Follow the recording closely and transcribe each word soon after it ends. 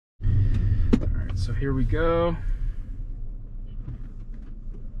So here we go.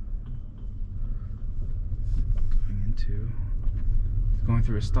 Going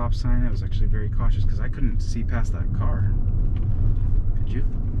through a stop sign. I was actually very cautious because I couldn't see past that car. Could you?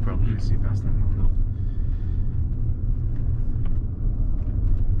 Probably couldn't see past that car. No.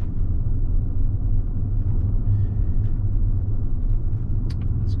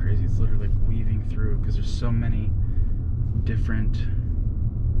 It's crazy. It's literally like weaving through because there's so many different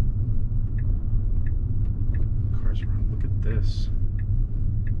cars around. Look at this.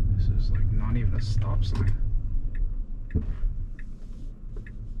 This is like not even a stop sign.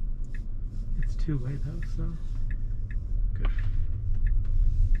 It's two-way though, so. Good.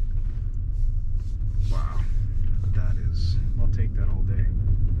 Wow. That is, I'll take that all day.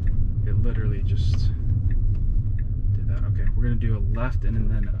 It literally just did that. Okay, we're gonna do a left and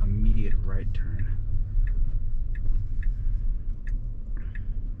then an immediate right turn.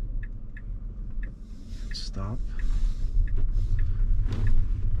 Stop.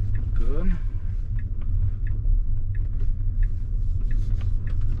 Good.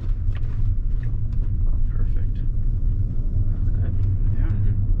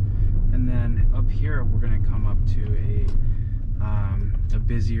 Here we're going to come up to a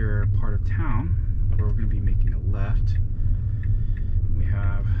busier part of town where we're going to be making a left. We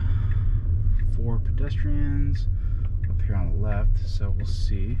have 4 pedestrians up here on the left, so we'll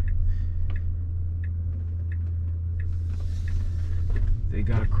see. They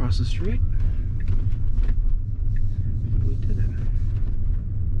got across the street.